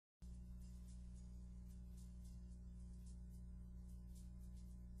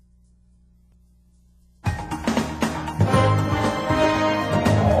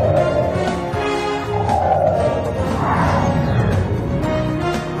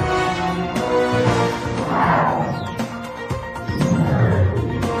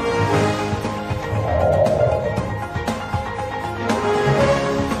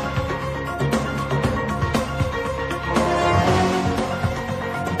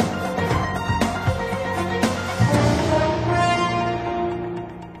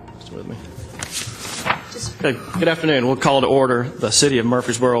Good afternoon. We'll call to order the City of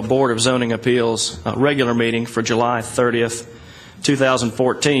Murfreesboro Board of Zoning Appeals regular meeting for July 30th,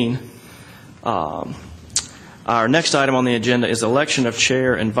 2014. Our next item on the agenda is election of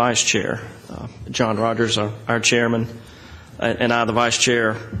chair and vice chair. John Rogers, our chairman, and I, the vice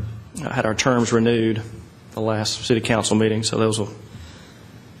chair, had our terms renewed the last city council meeting, so those will.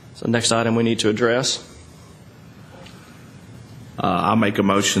 So the next item we need to address. I'll make a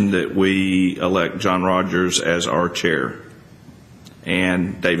motion that we elect John Rogers as our chair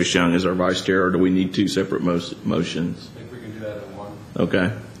and Davis Young as our vice chair, or do we need two separate motions? I think we can do that in one.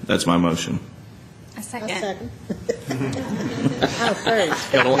 Okay, that's my motion. A second. Oh,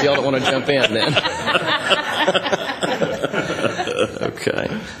 first. Y'all don't want to jump in then. Okay.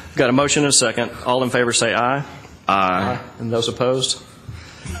 Got a motion and a second. All in favor say aye. Aye. And those opposed?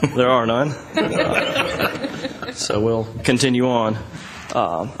 There are none. So we'll continue on.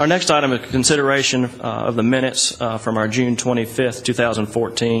 Our next item is consideration of the minutes from our June 25th,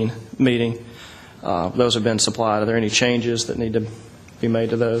 2014 meeting. Those have been supplied. Are there any changes that need to be made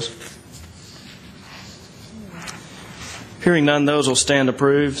to those? Hearing none, those will stand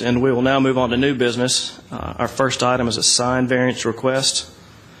approved, and we will now move on to new business. Our first item is a sign variance request.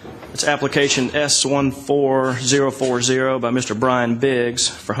 It's application S14040 by Mr. Brian Biggs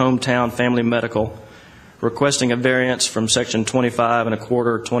for Hometown Family Medical, requesting a variance from Section 25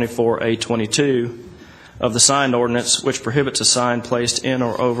 1/4 24A22 of the sign ordinance, which prohibits a sign placed in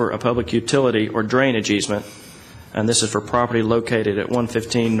or over a public utility or drainage easement, and this is for property located at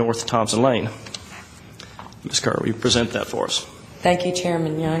 115 North Thompson Lane. Ms. Kerr, will you present that for us? Thank you,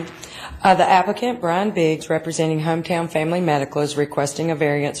 Chairman Young. The applicant, Brian Biggs, representing Hometown Family Medical, is requesting a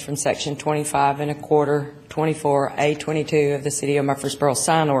variance from Section 25 1/4 24A22 of the City of Murfreesboro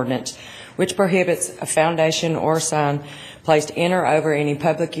sign ordinance, which prohibits a foundation or sign placed in or over any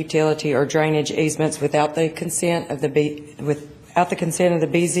public utility or drainage easements without the consent of the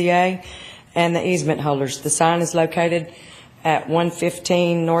BZA and the easement holders. The sign is located at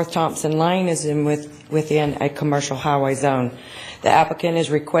 115 North Thompson Lane, is within a commercial highway zone. The applicant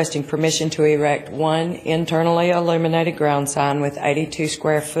is requesting permission to erect one internally illuminated ground sign with 82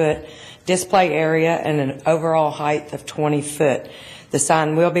 square foot display area and an overall height of 20 foot. The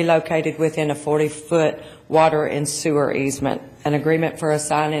sign will be located within a 40-foot water and sewer easement. An agreement for a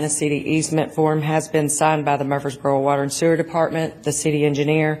sign in a city easement form has been signed by the Murfreesboro Water and Sewer Department, the city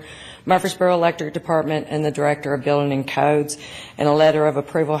engineer, Murfreesboro Electric Department, and the Director of Building and Codes, and a letter of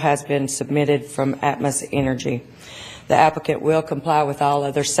approval has been submitted from Atmos Energy. The applicant will comply with all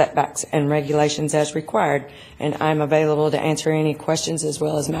other setbacks and regulations as required, and I'm available to answer any questions, as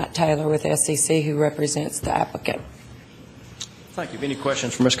well as Matt Taylor with SCC, who represents the applicant. Thank you. Any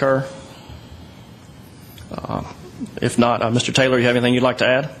questions for Ms. Kerr? If not, Mr. Taylor, you have anything you'd like to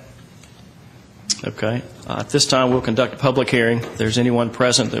add? Okay. At this time, we'll conduct a public hearing. If there's anyone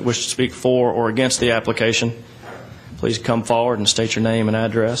present that wishes to speak for or against the application, please come forward and state your name and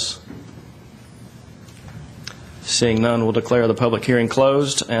address. Seeing none, we'll declare the public hearing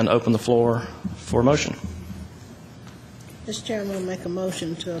closed and open the floor for motion. Mr. Chairman, I'll make a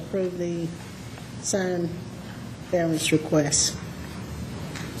motion to approve the sign variance request.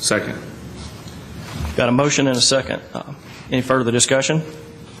 Second. Got a motion and a second. Any further discussion?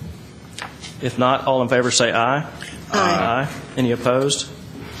 If not, all in favor say aye. Aye. Any opposed?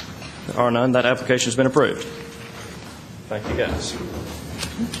 There are none. That application has been approved. Thank you, guys.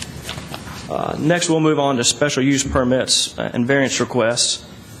 Next, we'll move on to special use permits and variance requests.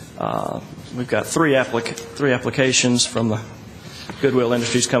 We've got three applications from the Goodwill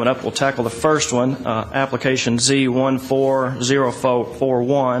Industries coming up. We'll tackle the first one, application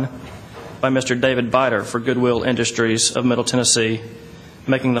Z14041 by Mr. David Biter for Goodwill Industries of Middle Tennessee,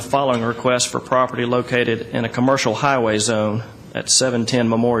 making the following request for property located in a commercial highway zone at 710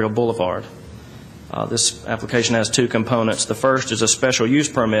 Memorial Boulevard. This application has two components. The first is a special use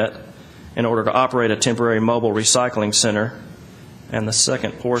permit in order to operate a temporary mobile recycling center, and the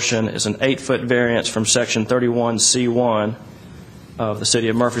second portion is an 8-foot variance from Section 31C1 of the City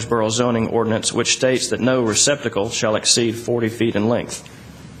of Murfreesboro zoning ordinance, which states that no receptacle shall exceed 40 feet in length.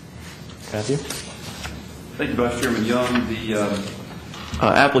 Matthew? Thank you, Vice Chairman Young. The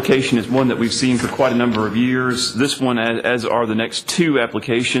application is one that we've seen for quite a number of years. This one, as are the next two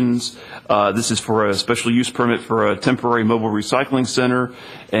applications, this is for a special use permit for a temporary mobile recycling center.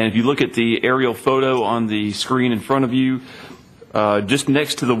 And if you look at the aerial photo on the screen in front of you, just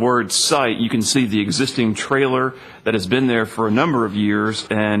next to the word site, you can see the existing trailer that has been there for a number of years,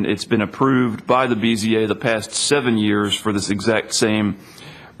 and it's been approved by the BZA the past 7 years for this exact same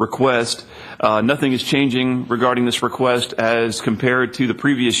request. Nothing is changing regarding this request as compared to the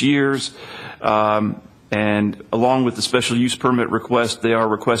previous years. And along with the special use permit request, they are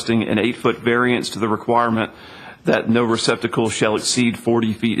requesting an 8-foot variance to the requirement that no receptacle shall exceed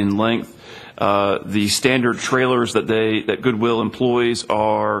 40 feet in length. The standard trailers that Goodwill employs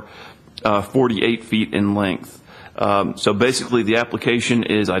are 48 feet in length. So basically, the application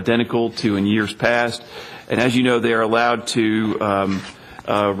is identical to in years past. And as you know, they are allowed to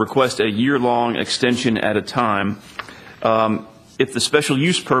request a year-long extension at a time. If the special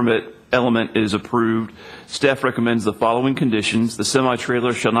use permit element is approved, staff recommends the following conditions. The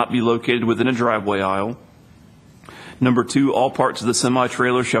semi-trailer shall not be located within a driveway aisle. Number 2, all parts of the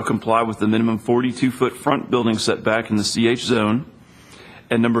semi-trailer shall comply with the minimum 42-foot front building setback in the CH zone.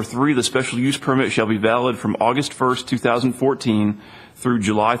 And number 3, the special use permit shall be valid from August 1st, 2014 through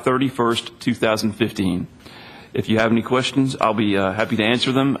July 31st, 2015. If you have any questions, I'll be happy to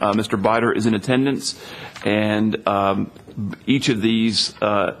answer them. Mr. Bider is in attendance, and each of these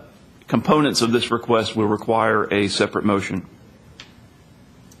components of this request will require a separate motion.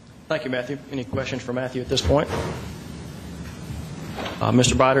 Thank you, Matthew. Any questions for Matthew at this point?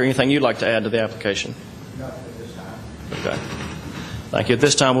 Mr. Bider, anything you'd like to add to the application? Not at this time. Okay. Thank you. At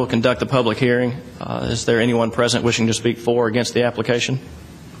this time, we'll conduct the public hearing. Is there anyone present wishing to speak for or against the application?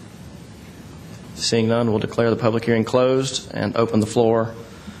 Seeing none, we'll declare the public hearing closed and open the floor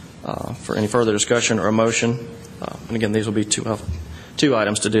for any further discussion or a motion. And again, these will be two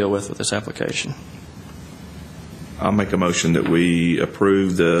items to deal with this application. I'll make a motion that we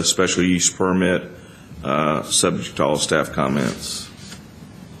approve the special use permit, subject to all staff comments.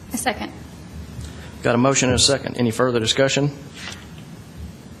 A second. Got a motion and a second. Any further discussion?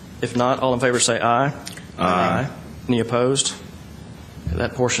 If not, all in favor say aye. Aye. Any opposed? Okay,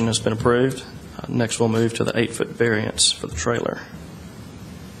 that portion has been approved. Next, we'll move to the 8-foot variance for the trailer.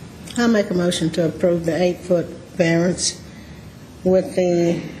 I'll make a motion to approve the 8-foot variance with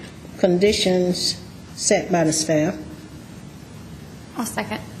the conditions set by the staff. I'll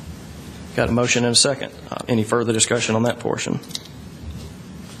second. Got a motion and a second. Any further discussion on that portion?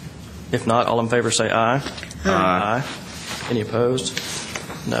 If not, all in favor say aye. Aye. Any opposed?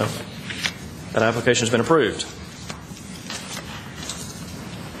 No. That application has been approved.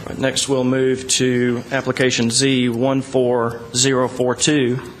 Right, next, we'll move to application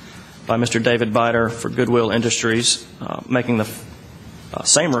Z14042 by Mr. David Bider for Goodwill Industries, making the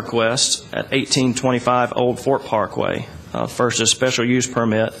same request at 1825 Old Fort Parkway. First is special use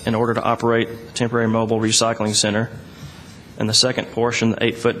permit in order to operate a temporary mobile recycling center. And the second portion, the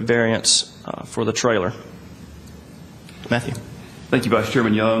 8-foot variance for the trailer. Matthew. Thank you, Vice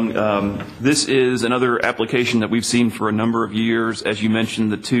Chairman Young. This is another application that we've seen for a number of years. As you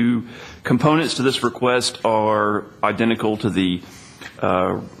mentioned, the two components to this request are identical to the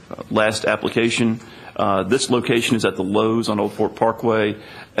last application. This location is at the Lowe's on Old Fort Parkway,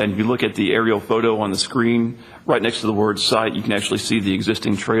 and if you look at the aerial photo on the screen, right next to the word site, you can actually see the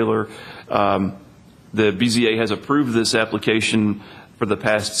existing trailer. The BZA has approved this application for the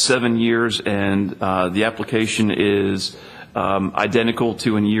past 7 years, and the application is identical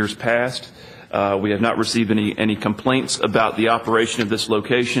to in years past. We have not received any complaints about the operation of this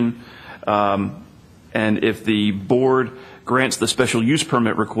location, and if the board grants the special use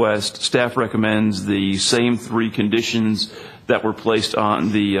permit request, staff recommends the same 3 conditions that were placed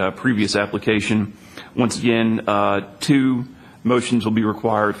on the previous application. Once again, 2 motions will be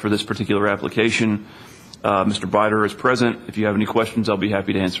required for this particular application. Mr. Bider is present. If you have any questions, I'll be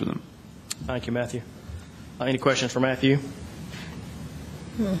happy to answer them. Thank you, Matthew. Any questions for Matthew?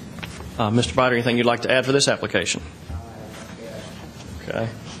 Mr. Bider, anything you'd like to add for this application? Okay.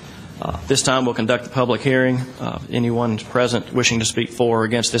 This time we'll conduct the public hearing. Anyone present wishing to speak for or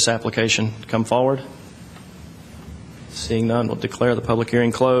against this application, come forward. Seeing none, we'll declare the public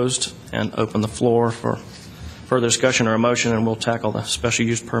hearing closed and open the floor for further discussion or a motion, and we'll tackle the special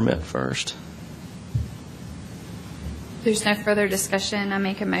use permit first. If there's no further discussion, I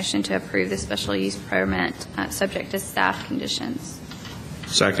make a motion to approve the special use permit subject to staff conditions.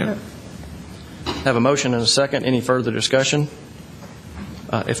 Second. Have a motion and a second. Any further discussion?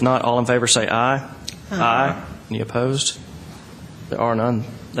 If not, all in favor say aye. Aye. Any opposed? There are none.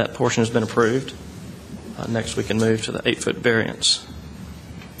 That portion has been approved. Next, we can move to the 8-foot variance.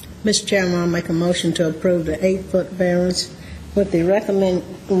 Mr. Chairman, I'll make a motion to approve the 8-foot variance with the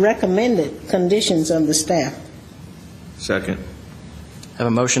recommended conditions of the staff. Second. Have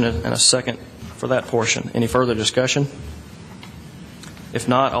a motion and a second for that portion. Any further discussion? If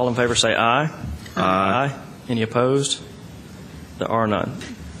not, all in favor say aye. Aye. Any opposed? There are none.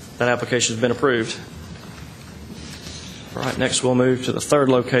 That application has been approved. All right, next we'll move to the third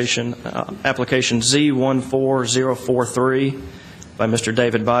location, application Z14043 by Mr.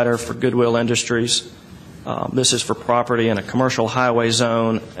 David Bider for Goodwill Industries, This is for property in a commercial highway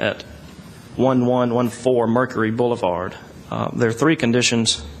zone at 1114 Mercury Boulevard. There are three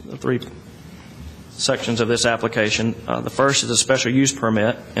conditions, three sections of this application. The first is a special use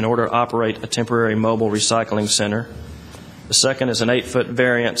permit in order to operate a temporary mobile recycling center. The second is an 8-foot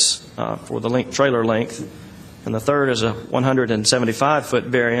variance for the trailer length. And the third is a 175-foot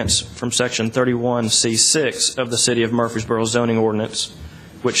variance from Section 31C6 of the City of Murfreesboro zoning ordinance,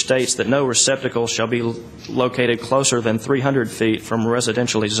 which states that no receptacle shall be located closer than 300 feet from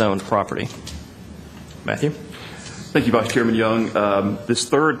residentially zoned property. Matthew? Thank you, Vice Chairman Young. This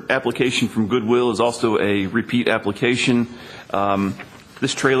third application from Goodwill is also a repeat application.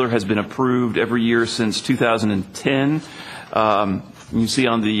 This trailer has been approved every year since 2010. You see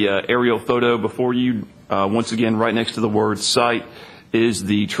on the aerial photo before you, once again, right next to the word site is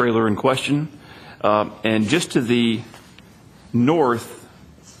the trailer in question. And just to the northwest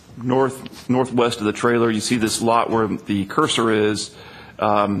of the trailer, you see this lot where the cursor is.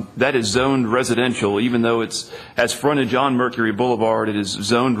 That is zoned residential. Even though it has frontage on Mercury Boulevard, it is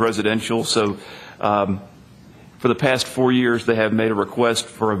zoned residential. So for the past 4 years, they have made a request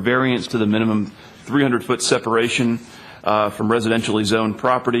for a variance to the minimum 300-foot separation from residentially zoned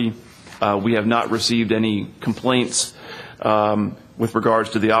property. We have not received any complaints with regards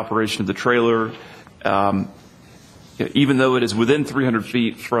to the operation of the trailer. Even though it is within 300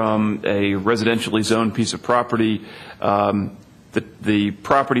 feet from a residentially zoned piece of property, the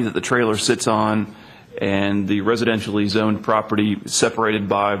property that the trailer sits on and the residentially zoned property is separated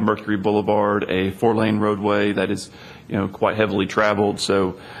by Mercury Boulevard, a 4-lane roadway that is, quite heavily traveled.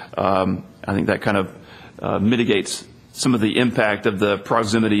 So I think that kind of mitigates some of the impact of the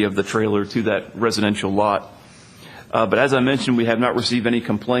proximity of the trailer to that residential lot. But as I mentioned, we have not received any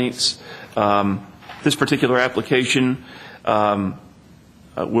complaints. This particular application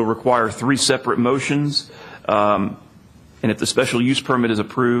will require 3 separate motions. And if the special use permit is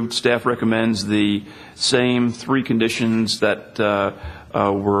approved, staff recommends the same 3 conditions that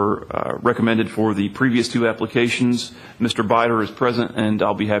were recommended for the previous 2 applications. Mr. Bider is present, and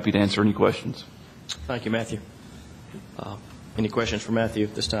I'll be happy to answer any questions. Thank you, Matthew. Any questions for Matthew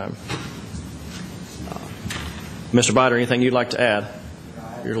at this time? Mr. Bider, anything you'd like to add?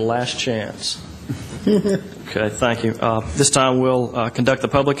 Your last chance. Okay, thank you. This time we'll conduct the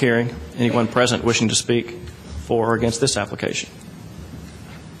public hearing. Anyone present wishing to speak for or against this application?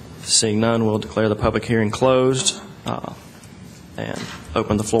 Seeing none, we'll declare the public hearing closed and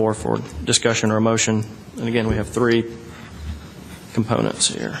open the floor for discussion or a motion. And again, we have 3 components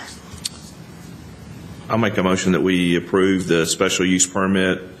here. I'll make a motion that we approve the special use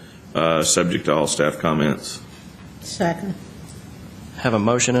permit subject to all staff comments. Second. Have a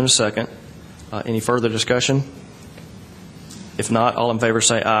motion and a second. Any further discussion? If not, all in favor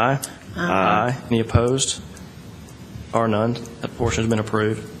say aye. Aye. Any opposed? Are none. That portion has been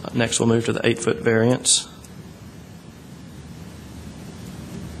approved. Next, we'll move to the 8-foot variance.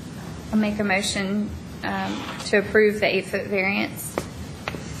 I'll make a motion to approve the 8-foot variance,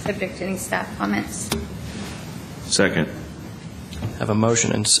 subject to any staff comments. Second. Have a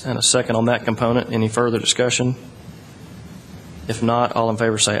motion and a second on that component. Any further discussion? If not, all in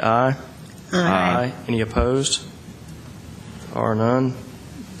favor say aye. Aye. Any opposed? Are none.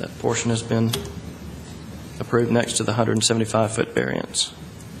 That portion has been approved. Next to the 175-foot variance.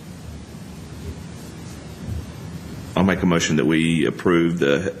 I'll make a motion that we approve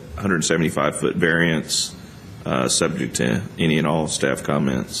the 175-foot variance subject to any and all staff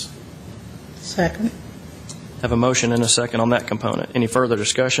comments. Second. Have a motion and a second on that component. Any further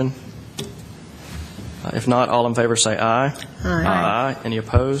discussion? If not, all in favor say aye. Aye. Any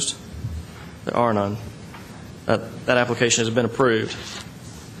opposed? There are none. That application has been approved.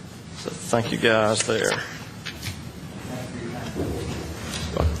 So thank you guys there.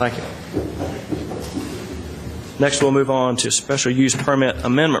 Thank you. Next, we'll move on to special use permit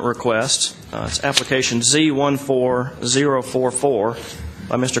amendment request. It's application Z14044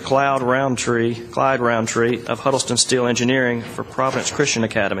 by Mr. Clyde Roundtree of Huddleston Steel Engineering for Providence Christian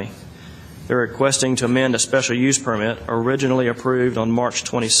Academy. They're requesting to amend a special use permit originally approved on March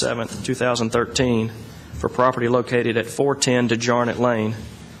 27, 2013 for property located at 410 DeJarnett Lane.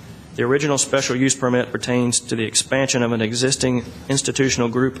 The original special use permit pertains to the expansion of an existing institutional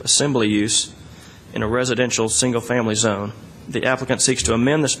group assembly use in a residential single-family zone. The applicant seeks to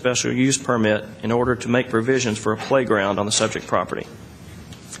amend the special use permit in order to make provisions for a playground on the subject property.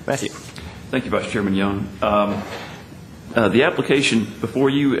 Matthew. Thank you, Vice Chairman Young. The application before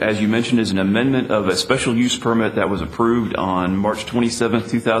you, as you mentioned, is an amendment of a special use permit that was approved on March 27,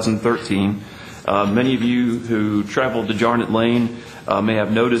 2013. Many of you who traveled to DeJarnett Lane may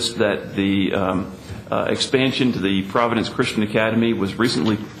have noticed that the expansion to the Providence Christian Academy was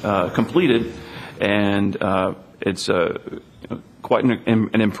recently completed, and it's quite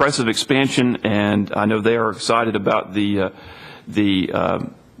an impressive expansion, and I know they are excited about the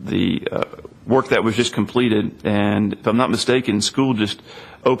work that was just completed. And if I'm not mistaken, school just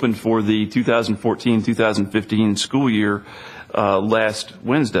opened for the 2014-2015 school year last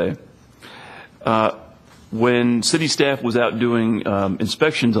Wednesday. When city staff was out doing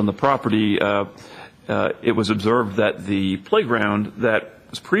inspections on the property, it was observed that the playground that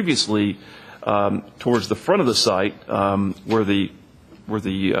was previously towards the front of the site, where the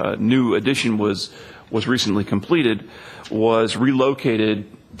new addition was recently completed, was relocated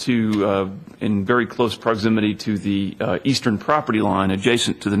to in very close proximity to the eastern property line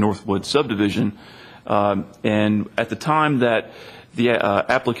adjacent to the Northwood subdivision. And at the time that the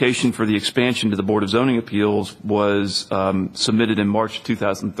application for the expansion to the Board of Zoning Appeals was submitted in March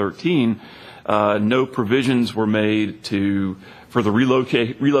 2013, no provisions were made for the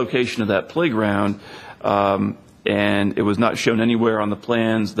relocation of that playground, and it was not shown anywhere on the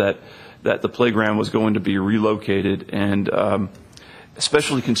plans that the playground was going to be relocated. And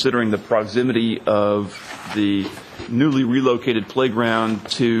especially considering the proximity of the newly relocated playground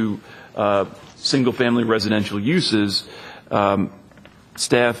to single-family residential uses,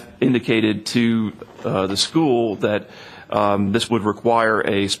 staff indicated to the school that this would require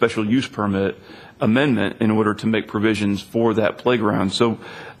a special use permit amendment in order to make provisions for that playground. So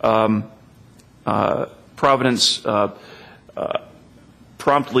Providence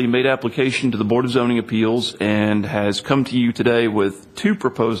promptly made application to the Board of Zoning Appeals and has come to you today with two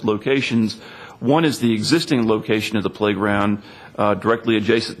proposed locations. One is the existing location of the playground directly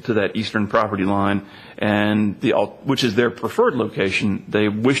adjacent to that eastern property line, and which is their preferred location. They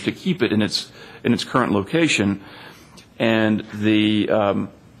wish to keep it in its current location, and the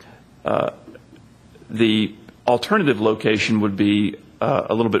alternative location would be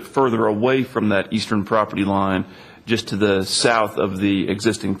a little bit further away from that eastern property line, just to the south of the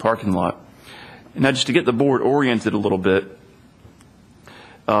existing parking lot. And now, just to get the board oriented a little bit,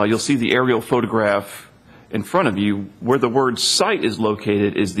 you'll see the aerial photograph in front of you. Where the word site is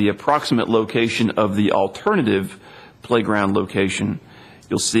located is the approximate location of the alternative playground location.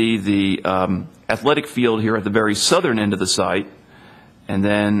 You'll see the athletic field here at the very southern end of the site, and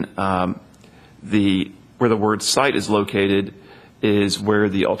then where the word site is located is where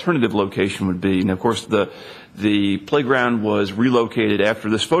the alternative location would be. And of course, the playground was relocated after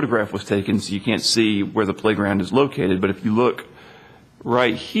this photograph was taken, so you can't see where the playground is located. But if you look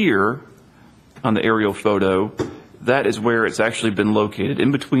right here on the aerial photo, that is where it's actually been located,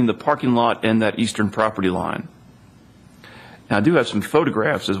 in between the parking lot and that eastern property line. Now, I do have some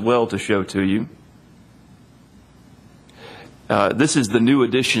photographs as well to show to you. This is the new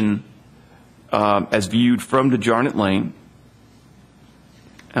addition as viewed from DeJarnett Lane.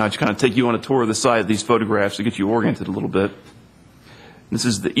 I'll just kind of take you on a tour of the site of these photographs to get you oriented a little bit. This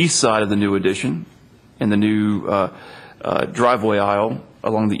is the east side of the new addition and the new driveway aisle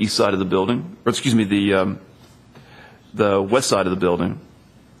along the east side of the building, or excuse me, the west side of the building.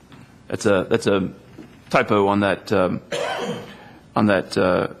 That's a typo on that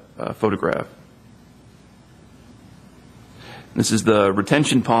photograph. This is the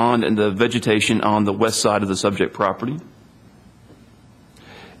retention pond and the vegetation on the west side of the subject property.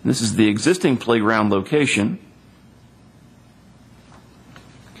 And this is the existing playground location.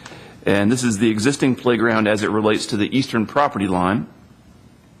 And this is the existing playground as it relates to the eastern property line.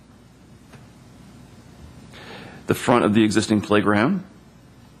 The front of the existing playground.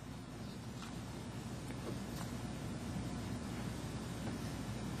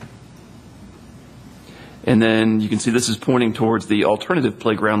 And then you can see this is pointing towards the alternative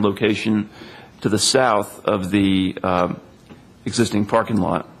playground location to the south of the existing parking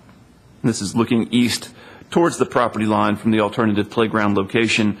lot. And this is looking east towards the property line from the alternative playground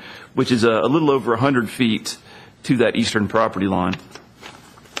location, which is a little over 100 feet to that eastern property line.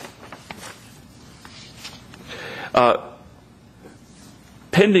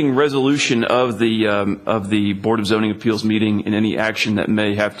 Pending resolution of the Board of Zoning Appeals meeting and any action that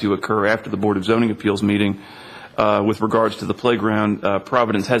may have to occur after the Board of Zoning Appeals meeting with regards to the playground,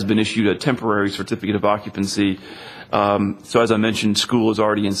 Providence has been issued a temporary certificate of occupancy. So as I mentioned, school is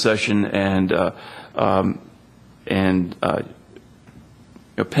already in session, and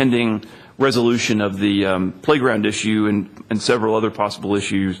pending resolution of the playground issue and several other possible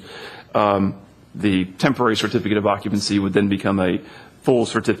issues, the temporary certificate of occupancy would then become a full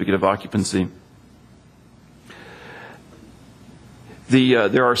certificate of occupancy.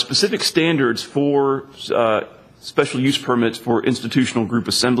 There are specific standards for special use permits for institutional group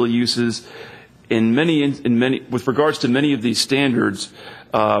assembly uses, with regards to many of these standards,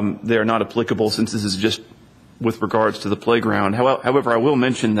 they are not applicable since this is just with regards to the playground. However, I will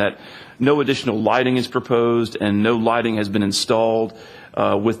mention that no additional lighting is proposed and no lighting has been installed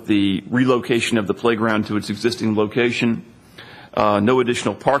with the relocation of the playground to its existing location. No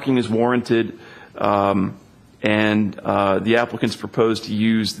additional parking is warranted, and the applicants propose to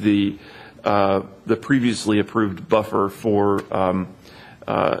use the previously approved buffer for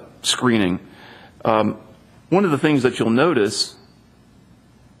screening. One of the things that you'll notice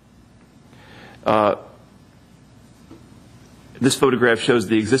this photograph shows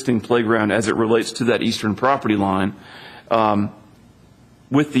the existing playground as it relates to that eastern property line.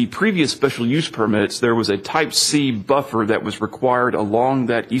 With the previous special use permits, there was a Type C buffer that was required along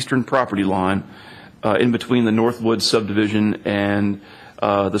that eastern property line in between the Northwood subdivision and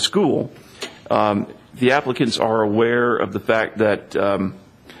the school. The applicants are aware of the fact that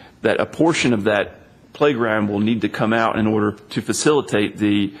that a portion of that playground will need to come out in order to facilitate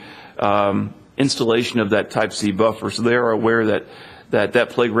the installation of that Type C buffer. So they are aware that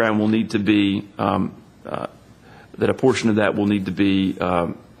playground will need to be, that a portion of that will need to be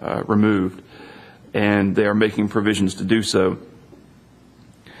removed, and they are making provisions to do so.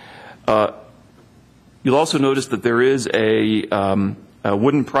 You'll also notice that there is a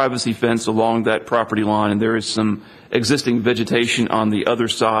wooden privacy fence along that property line, and there is some existing vegetation on the other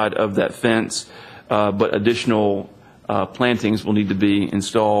side of that fence, but additional plantings will need to be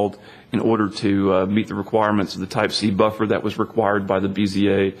installed in order to meet the requirements of the Type C buffer that was required by the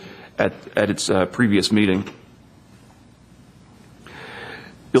BZA at its previous meeting.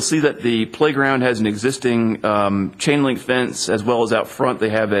 You'll see that the playground has an existing chain link fence, as well as out front they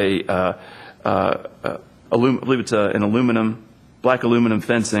have I believe it's an black aluminum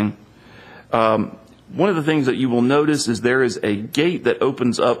fencing. One of the things that you will notice is there is a gate that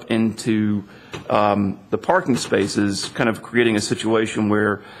opens up into the parking spaces, kind of creating a situation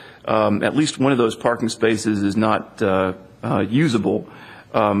where at least one of those parking spaces is not usable.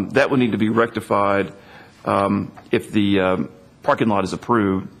 That would need to be rectified if the parking lot is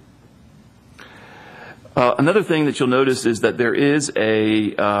approved. Another thing that you'll notice is that there is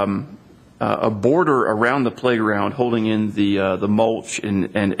a border around the playground holding in the mulch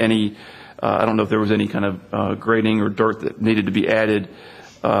and any, I don't know if there was any kind of grading or dirt that needed to be added,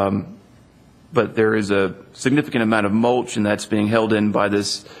 but there is a significant amount of mulch, and that's being held in by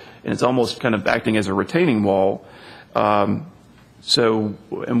this, and it's almost kind of acting as a retaining wall. And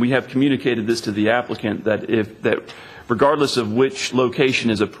we have communicated this to the applicant that regardless of which location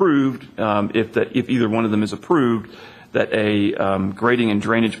is approved, if either one of them is approved, that a grading and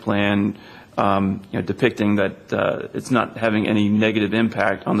drainage plan depicting that it's not having any negative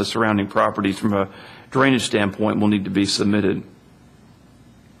impact on the surrounding properties from a drainage standpoint will need to be submitted.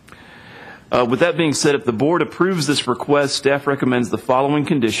 With that being said, if the board approves this request, staff recommends the following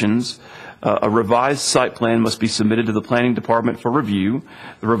conditions. A revised site plan must be submitted to the planning department for review.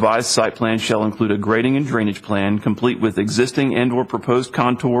 The revised site plan shall include a grading and drainage plan complete with existing and or proposed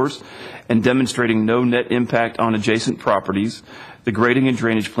contours and demonstrating no net impact on adjacent properties. The grading and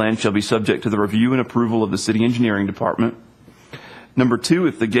drainage plan shall be subject to the review and approval of the city engineering department. Number 2,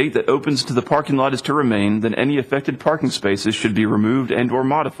 if the gate that opens to the parking lot is to remain, then any affected parking spaces should be removed and or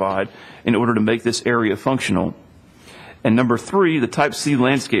modified in order to make this area functional. And number 3, the Type C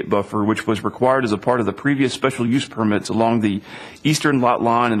landscape buffer, which was required as a part of the previous special use permits along the eastern lot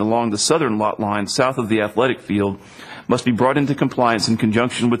line and along the southern lot line south of the athletic field, must be brought into compliance in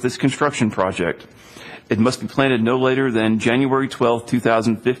conjunction with this construction project. It must be planted no later than January 12,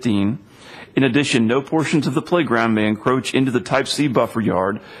 2015. In addition, no portions of the playground may encroach into the Type C buffer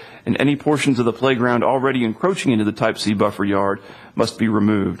yard, and any portions of the playground already encroaching into the Type C buffer yard must be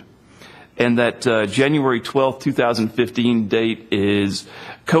removed. And that January 12, 2015 date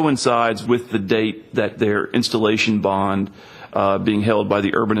coincides with the date that their installation bond being held by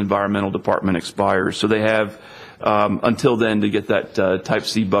the Urban Environmental Department expires. So they have until then to get that Type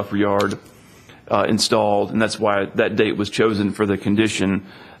C buffer yard installed, and that's why that date was chosen for the condition,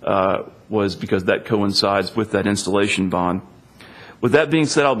 was because that coincides with that installation bond. With that being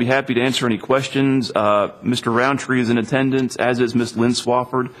said, I'll be happy to answer any questions. Mr. Roundtree is in attendance, as is Ms. Lynn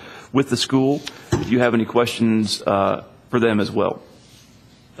Swafford with the school. If you have any questions for them as well.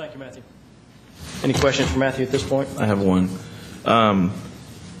 Thank you, Matthew. Any questions for Matthew at this point? I have one.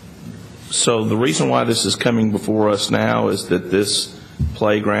 So the reason why this is coming before us now is that this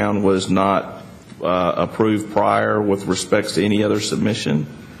playground was not approved prior with respects to any other submission?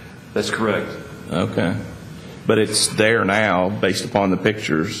 That's correct. Okay. But it's there now based upon the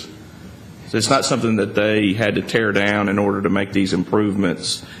pictures. So it's not something that they had to tear down in order to make these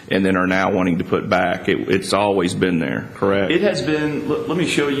improvements and then are now wanting to put back. It's always been there, correct? It has been. Let me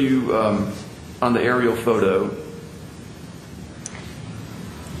show you on the aerial photo.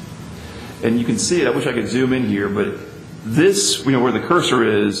 And you can see it. I wish I could zoom in here, but this, where the cursor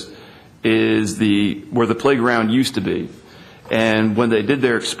is where the playground used to be. And when they did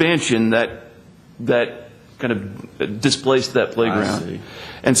their expansion, that kind of displaced that playground. I see.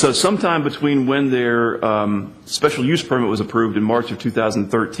 And so sometime between when their special use permit was approved in March of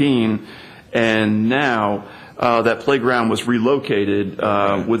 2013 and now, that playground was relocated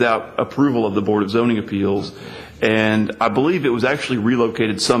without approval of the Board of Zoning Appeals. And I believe it was actually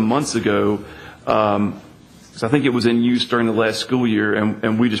relocated some months ago, because I think it was in use during the last school year,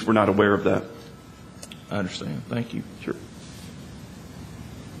 and we just were not aware of that. I understand. Thank you. Sure.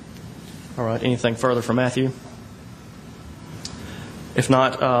 All right, anything further from Matthew? If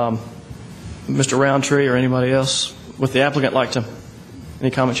not, Mr. Roundtree or anybody else, would the applicant like to,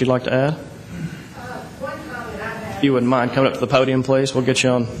 any comments you'd like to add? One comment I have. If you wouldn't mind coming up to the podium, please. We'll get you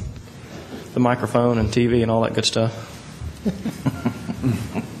on the microphone and TV and all that good stuff.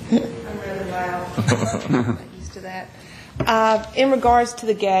 I'm rather loud. Not used to that. In regards to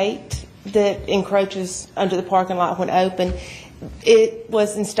the gate that encroaches under the parking lot when open, it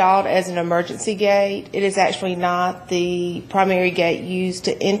was installed as an emergency gate. It is actually not the primary gate used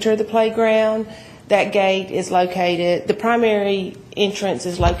to enter the playground. That gate is located, the primary entrance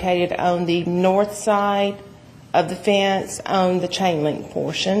is located on the north side of the fence on the chain link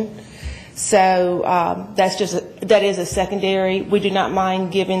portion. So that is a secondary. We do not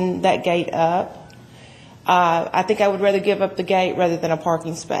mind giving that gate up. I think I would rather give up the gate rather than a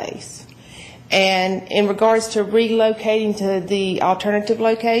parking space. And in regards to relocating to the alternative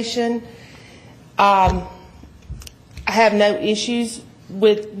location, I have no issues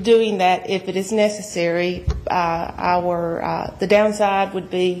with doing that if it is necessary. The downside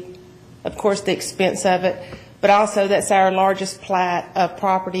would be, of course, the expense of it, but also that's our largest plat of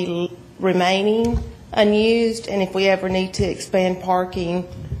property remaining unused, and if we ever need to expand parking,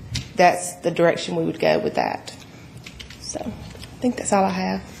 that's the direction we would go with that. So I think that's all I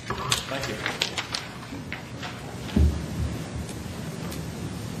have. Thank you.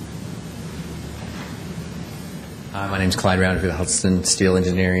 My name is Clyde Roundtree with Hudson Steel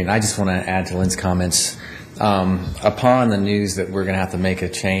Engineering. I just want to add to Lynn's comments. Upon the news that we're going to have to make a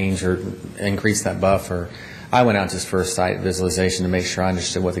change or increase that buffer, I went out just for a site visualization to make sure I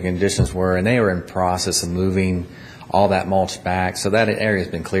understood what the conditions were, and they were in process of moving all that mulch back. So that area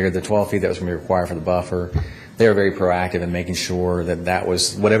has been cleared. The 12 feet that was going to be required for the buffer, they were very proactive in making sure that that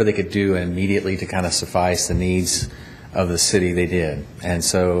was whatever they could do immediately to kind of suffice the needs of the city, they did. And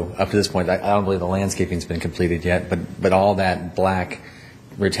so up to this point, I don't believe the landscaping's been completed yet, but all that black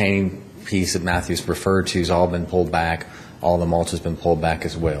retaining piece that Matthew's referred to has all been pulled back. All the mulch has been pulled back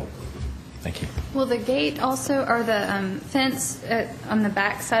as well. Thank you. Will the gate also, or the fence on the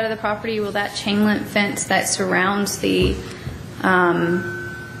back side of the property, will that chain link fence that surrounds the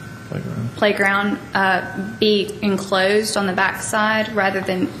playground be enclosed on the back side rather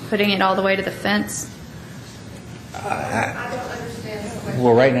than putting it all the way to the fence? I don't understand.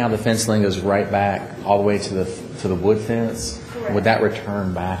 Well, right now the fence line goes right back all the way to the wood fence. Correct. Would that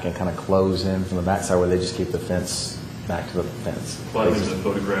return back and kind of close in from the back side, or would they just keep the fence back to the fence? Well, there's a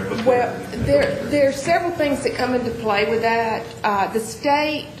photograph of Well, there are several things that come into play with that. The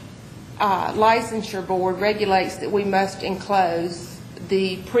state licensure board regulates that we must enclose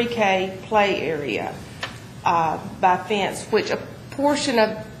the pre-K play area by fence, which a portion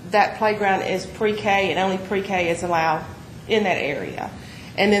of that playground is pre-K, and only pre-K is allowed in that area.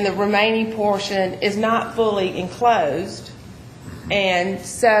 And then the remaining portion is not fully enclosed. And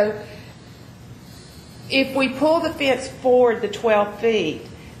so if we pull the fence forward the 12 feet,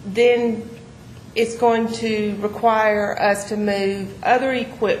 then it's going to require us to move other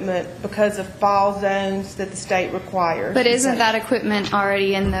equipment because of fall zones that the state requires. But isn't that equipment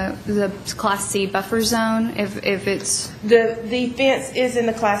already in the Class C buffer zone if it's... The fence is in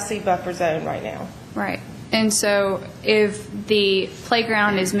the Class C buffer zone right now. Right. And so if the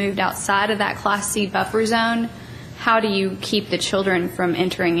playground is moved outside of that Class C buffer zone, how do you keep the children from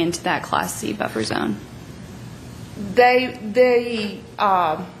entering into that Class C buffer zone? The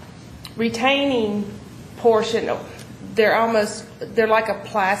retaining portion, they're like a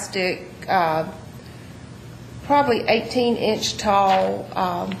plastic, probably 18-inch tall,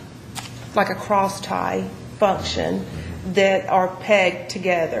 like a cross tie function that are pegged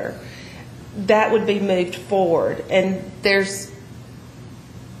together. That would be moved forward, and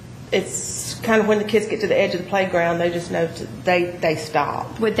it's kind of when the kids get to the edge of the playground, they just know they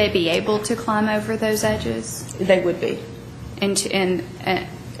stop. Would they be able to climb over those edges? They would be. And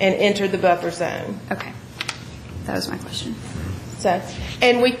enter the buffer zone. okay, that was my question. So,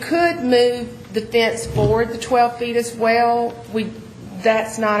 and we could move the fence forward the 12 feet as well.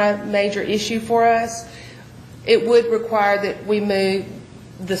 That's not a major issue for us. It would require that we move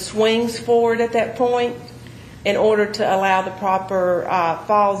the swings forward at that point in order to allow the proper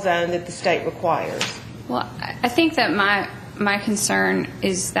fall zone that the state requires. Well, I think that my concern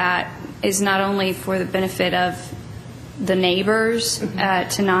is not only for the benefit of the neighbors,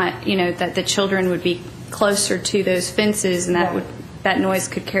 to not, that the children would be closer to those fences and that noise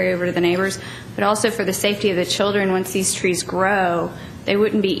could carry over to the neighbors, but also for the safety of the children. Once these trees grow, they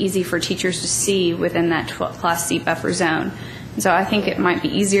wouldn't be easy for teachers to see within that Class C buffer zone. And so I think it might be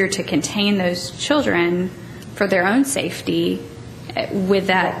easier to contain those children for their own safety with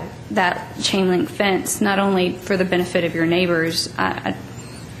that chain link fence, not only for the benefit of your neighbors.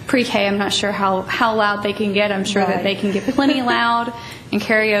 Pre-K, I'm not sure how loud they can get. I'm sure that they can get plenty loud and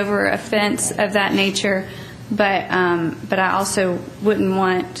carry over a fence of that nature. But I also wouldn't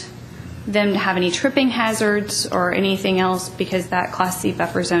want them to have any tripping hazards or anything else, because that Class C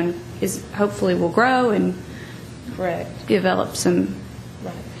buffer zone hopefully will grow and develop some.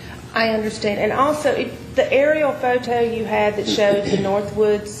 Right. I understand. And also, the aerial photo you had that showed the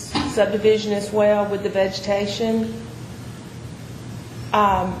Northwoods subdivision as well with the vegetation,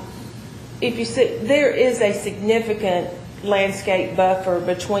 if you see, there is a significant landscape buffer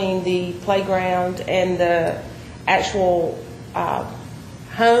between the playground and the actual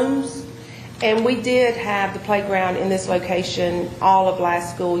homes. And we did have the playground in this location all of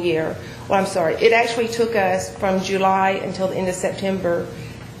last school year. Well, I'm sorry. It actually took us from July until the end of September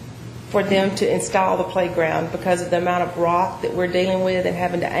for them to install the playground because of the amount of rock that we're dealing with and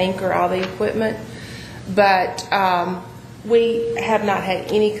having to anchor all the equipment. But we have not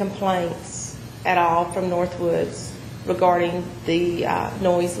had any complaints at all from Northwoods regarding the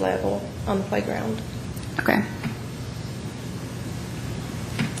noise level on the playground. Okay.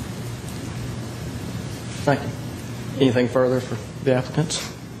 Thank you. Anything further for the applicants?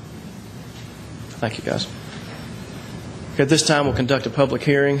 Thank you, guys. Okay, at this time, we'll conduct a public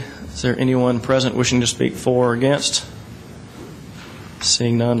hearing. Is there anyone present wishing to speak for or against?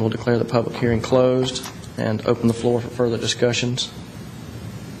 Seeing none, we'll declare the public hearing closed and open the floor for further discussions.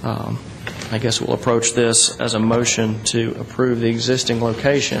 I guess we'll approach this as a motion to approve the existing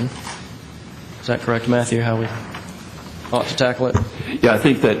location. Is that correct, Matthew, how we ought to tackle it? Yeah, I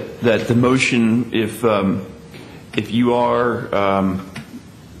think that the motion, if you are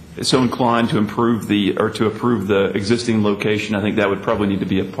so inclined to approve the existing location, I think that would probably need to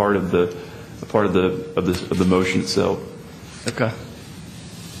be a part of the motion itself. Okay.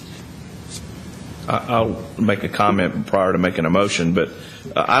 I'll make a comment prior to making a motion, but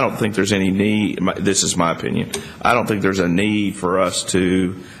I don't think there's any need, this is my opinion, I don't think there's a need for us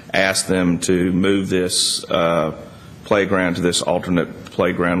to ask them to move this playground to this alternate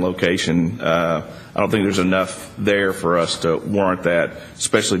playground location. I don't think there's enough there for us to warrant that,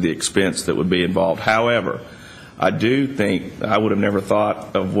 especially the expense that would be involved. However, I do think, I would have never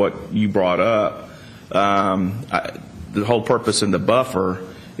thought of what you brought up. The whole purpose in the buffer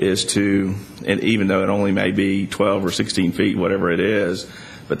is to, and even though it only may be 12 or 16 feet, whatever it is,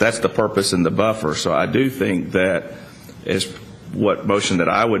 but that's the purpose in the buffer. So I do think that is what motion that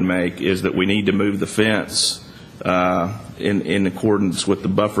I would make is that we need to move the fence in accordance with the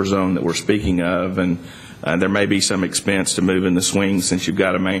buffer zone that we're speaking of, and there may be some expense to moving the swing since you've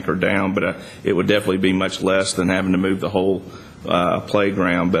got them anchored down, but it would definitely be much less than having to move the whole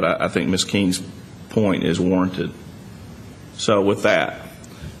playground. But I think Ms. Keene's point is warranted. So with that,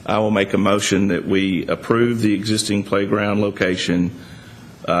 I will make a motion that we approve the existing playground location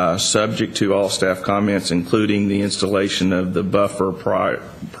subject to all staff comments, including the installation of the buffer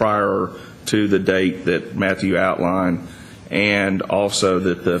prior to the date that Matthew outlined, and also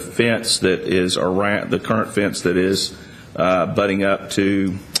that the fence that is around, the current fence that is butting up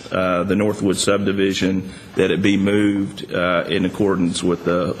to the Northwood subdivision, that it be moved in accordance with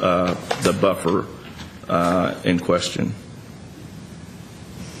the buffer in question.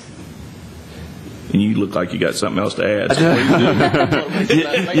 And you look like you got something else to add.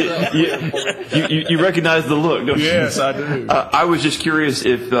 You recognize the look, don't you? Yes, I do. I was just curious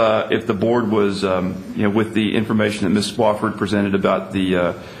if the board was, with the information that Ms. Swafford presented about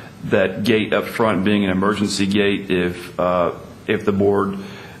that gate up front being an emergency gate, if the board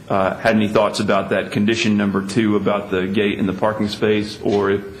had any thoughts about that condition number 2 about the gate in the parking space,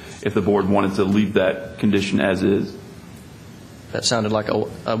 or if the board wanted to leave that condition as is. That sounded like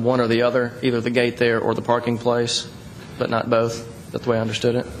a one or the other, either the gate there or the parking place, but not both. That's the way I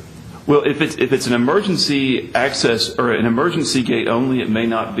understood it. Well, if it's an emergency access or an emergency gate only, it may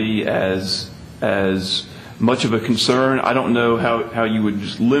not be as much of a concern. I don't know how you would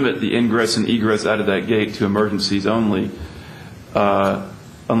just limit the ingress and egress out of that gate to emergencies only,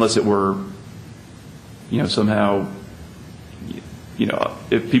 unless it were, somehow,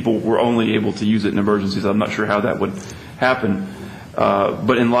 if people were only able to use it in emergencies. I'm not sure how that would happen.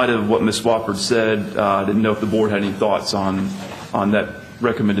 But in light of what Ms. Swafford said, I didn't know if the board had any thoughts on that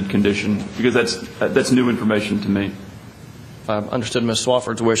recommended condition, because that's new information to me. If I understood Ms.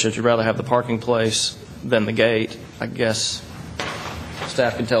 Swafford's wishes, you'd rather have the parking place than the gate. I guess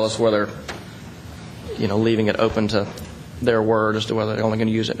staff can tell us whether, leaving it open to their word as to whether they're only going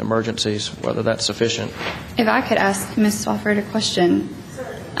to use it in emergencies, whether that's sufficient. If I could ask Ms. Swafford a question.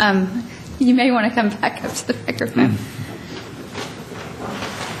 You may want to come back up to the microphone.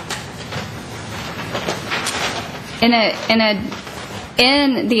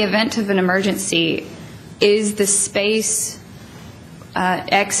 In the event of an emergency, is the space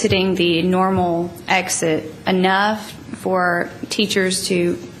exiting the normal exit enough for teachers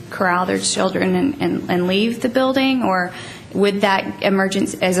to corral their children and leave the building, or would that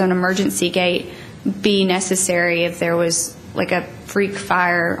as an emergency gate be necessary if there was like a freak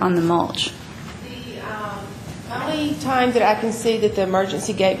fire on the mulch? The only time that I can see that the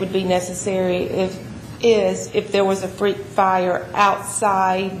emergency gate would be necessary is if there was a freak fire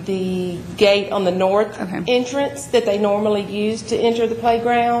outside the gate on the north entrance that they normally use to enter the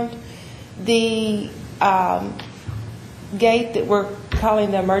playground. The gate that we're calling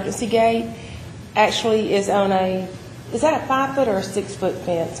the emergency gate actually is on is that a 5-foot or a 6-foot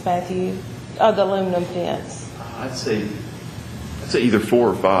fence, Matthew? Oh, the aluminum fence. I'd say either 4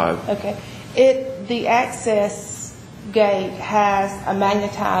 or 5. Okay. The access gate has a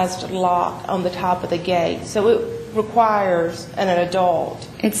magnetized lock on the top of the gate, so it requires an adult.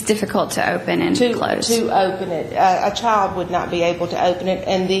 It's difficult to open and close. To open it. A child would not be able to open it,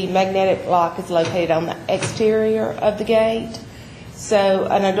 and the magnetic lock is located on the exterior of the gate, so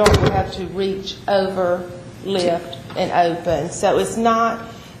an adult would have to reach over, lift, and open. So there's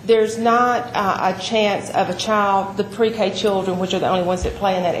not a chance of a child, the pre-K children, which are the only ones that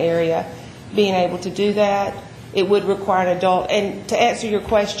play in that area, being able to do that. It would require an adult. And to answer your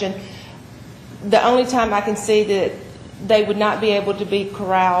question, the only time I can see that they would not be able to be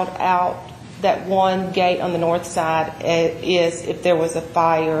corralled out that one gate on the north side is if there was a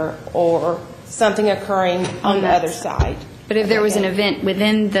fire or something occurring on the other side. But if there was an event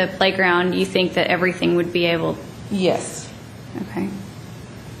within the playground, you think that everything would be able? Yes. Okay.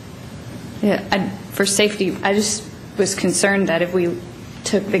 Yeah, for safety, I just was concerned that if we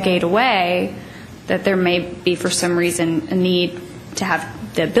took the gate away, that there may be, for some reason, a need to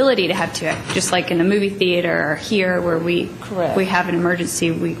have the ability to have two, just like in a movie theater or here where we have an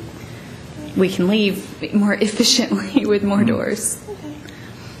emergency, we can leave more efficiently with more doors. Okay.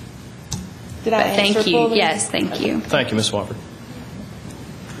 Did I answer thank you. Fully? Yes, thank you. Thank you, Ms. Swafford.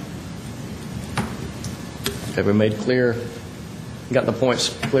 Have we made clear, got the points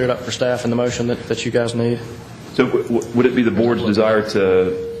cleared up for staff in the motion that you guys need? So would it be the board's desire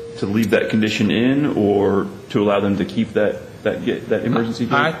to leave that condition in, or to allow them to keep that emergency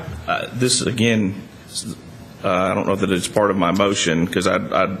gate? This again, I don't know that it's part of my motion, because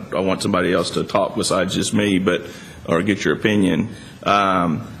I want somebody else to talk besides just me, or get your opinion.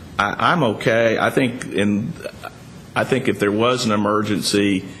 I'm okay. I think if there was an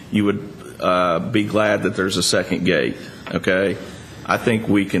emergency, you would be glad that there's a second gate. Okay. I think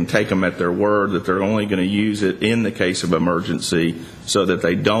we can take them at their word that they're only going to use it in the case of emergency, so that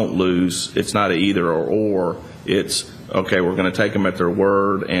they don't lose. It's not an either or. It's, okay, we're going to take them at their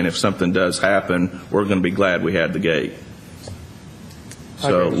word, and if something does happen, we're going to be glad we had the gate.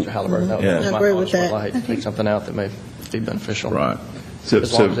 So, I agree, Mr. Halliburton. That was I my agree with that. I hate to take something out that may be beneficial. Right.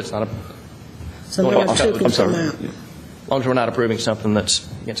 As long as it's not So now it's taking some out. as long as we're not approving something that's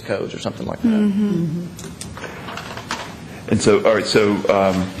against codes or something like that. Mm-hmm. And so, all right, so,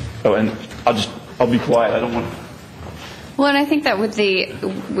 and I'll be quiet. I don't want. Well, and I think that with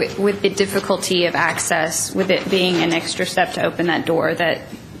the difficulty of access, with it being an extra step to open that door, that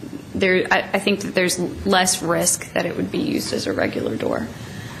I think that there's less risk that it would be used as a regular door.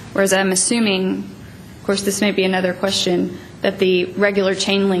 Whereas I'm assuming, of course, this may be another question, that the regular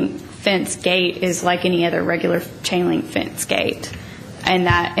chain link fence gate is like any other regular chain link fence gate, and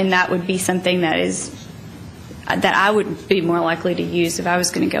that would be something that I would be more likely to use if I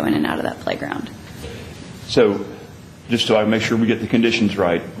was going to go in and out of that playground. So, just so I make sure we get the conditions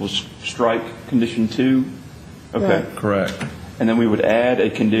right, we'll strike condition 2. Okay. Correct. And then we would add a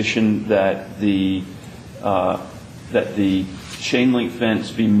condition that the chain link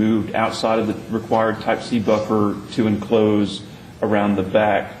fence be moved outside of the required type C buffer to enclose around the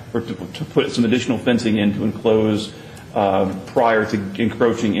back, or to put some additional fencing in to enclose prior to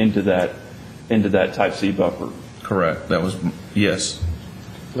encroaching into that type C buffer. Correct. That was, yes.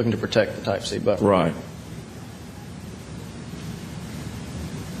 Looking to protect the type C buffer. Right.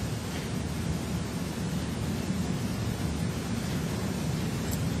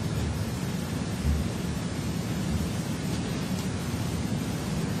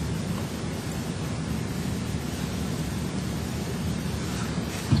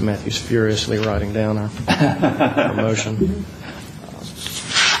 Matthew's furiously writing down our motion.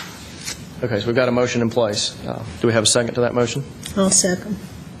 Okay, so we've got a motion in place. Do we have a second to that motion? I'll second.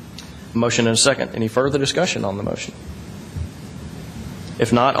 Motion and a second. Any further discussion on the motion?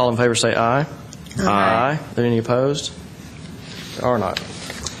 If not, all in favor say aye. Aye. Are there any opposed? There are not.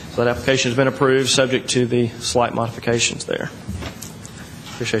 So that application has been approved, subject to the slight modifications there.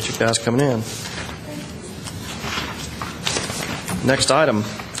 Appreciate you guys coming in. Next item,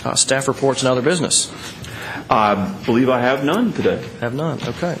 staff reports and other business. I believe I have none today. Have none.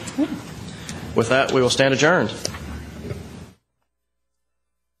 Okay. With that, we will stand adjourned.